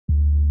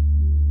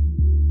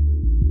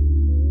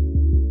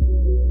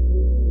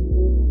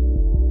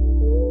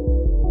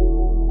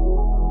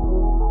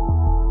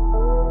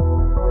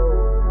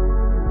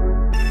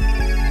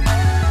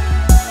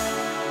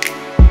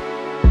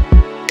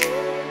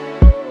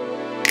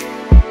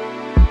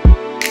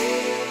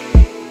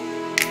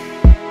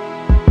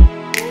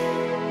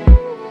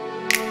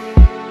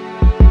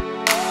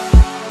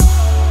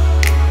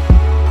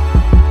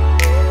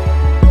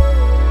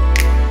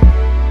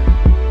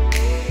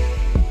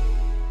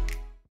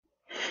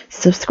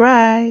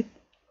subscribe,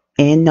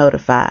 and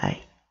notify.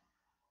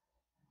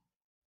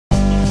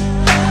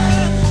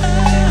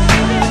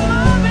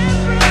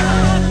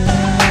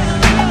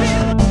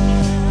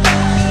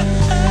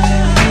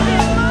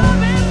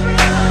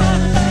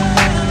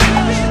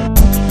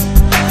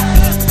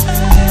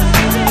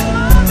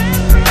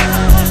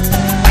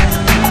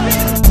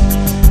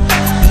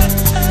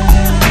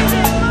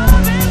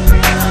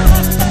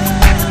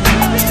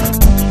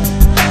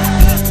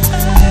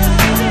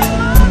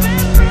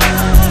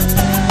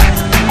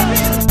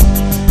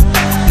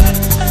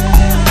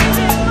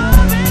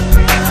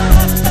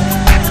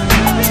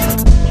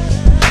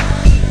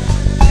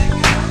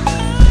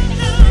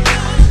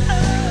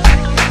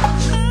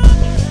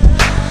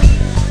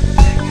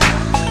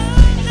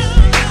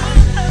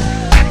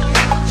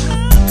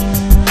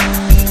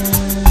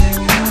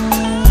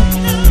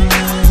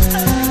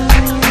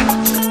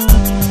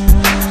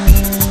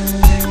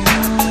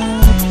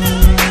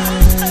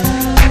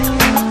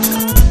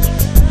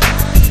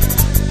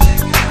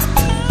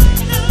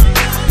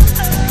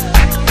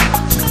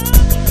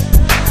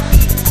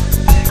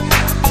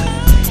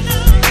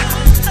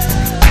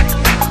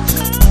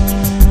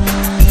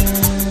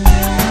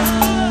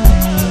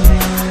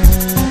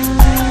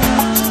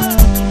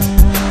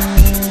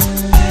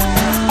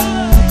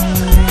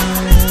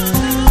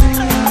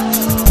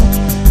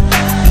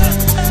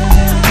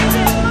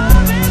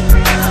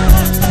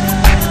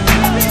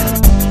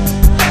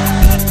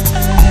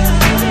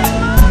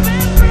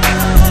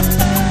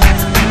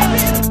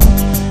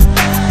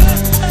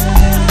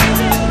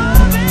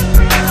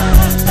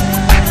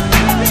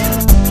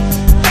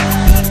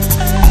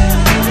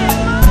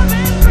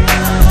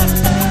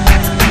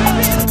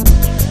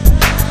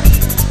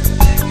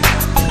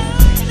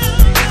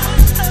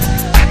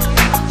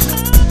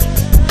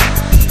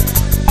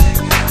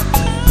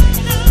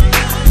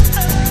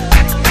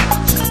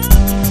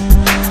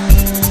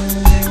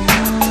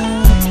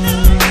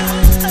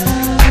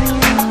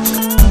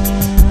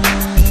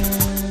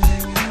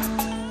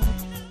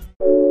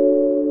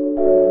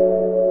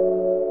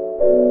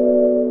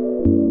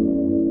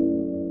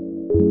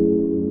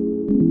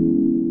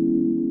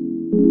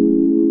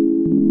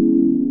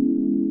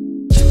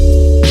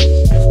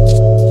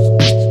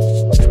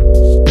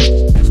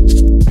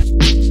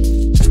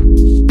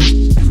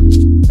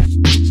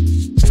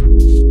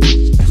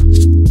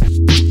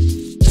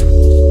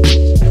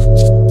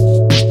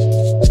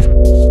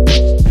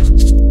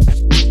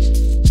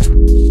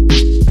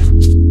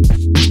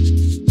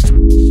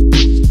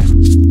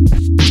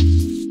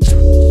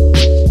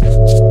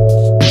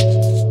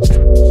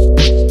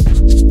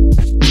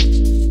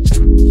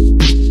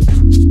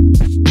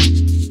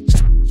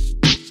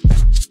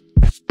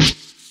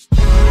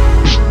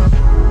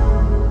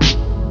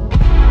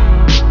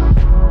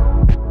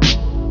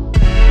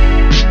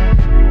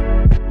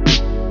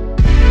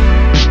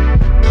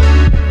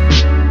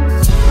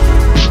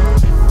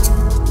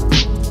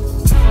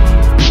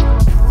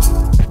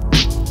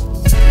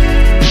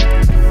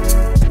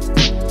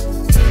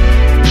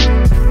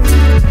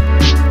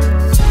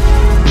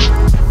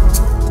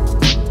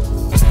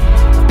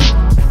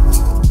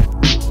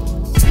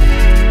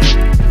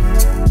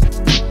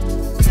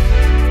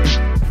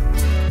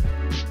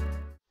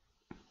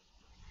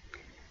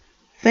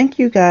 Thank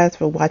you guys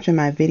for watching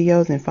my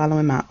videos and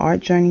following my art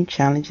journey,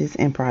 challenges,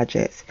 and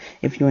projects.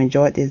 If you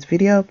enjoyed this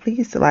video,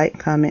 please like,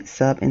 comment,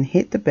 sub, and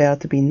hit the bell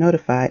to be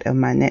notified of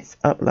my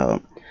next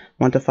upload.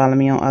 Want to follow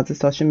me on other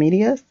social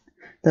medias?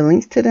 The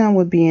links to them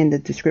will be in the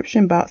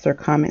description box or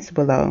comments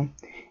below.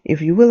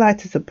 If you would like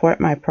to support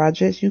my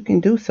projects, you can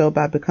do so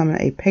by becoming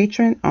a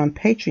patron on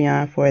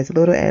Patreon for as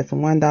little as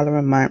 $1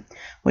 a month,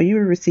 where you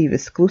will receive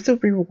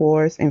exclusive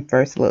rewards and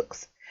first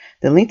looks.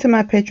 The link to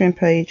my Patreon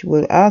page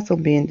will also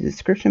be in the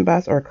description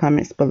box or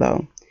comments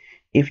below.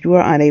 If you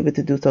are unable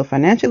to do so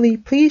financially,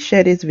 please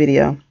share this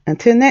video.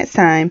 Until next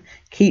time,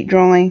 keep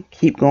drawing,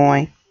 keep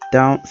going,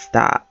 don't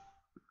stop.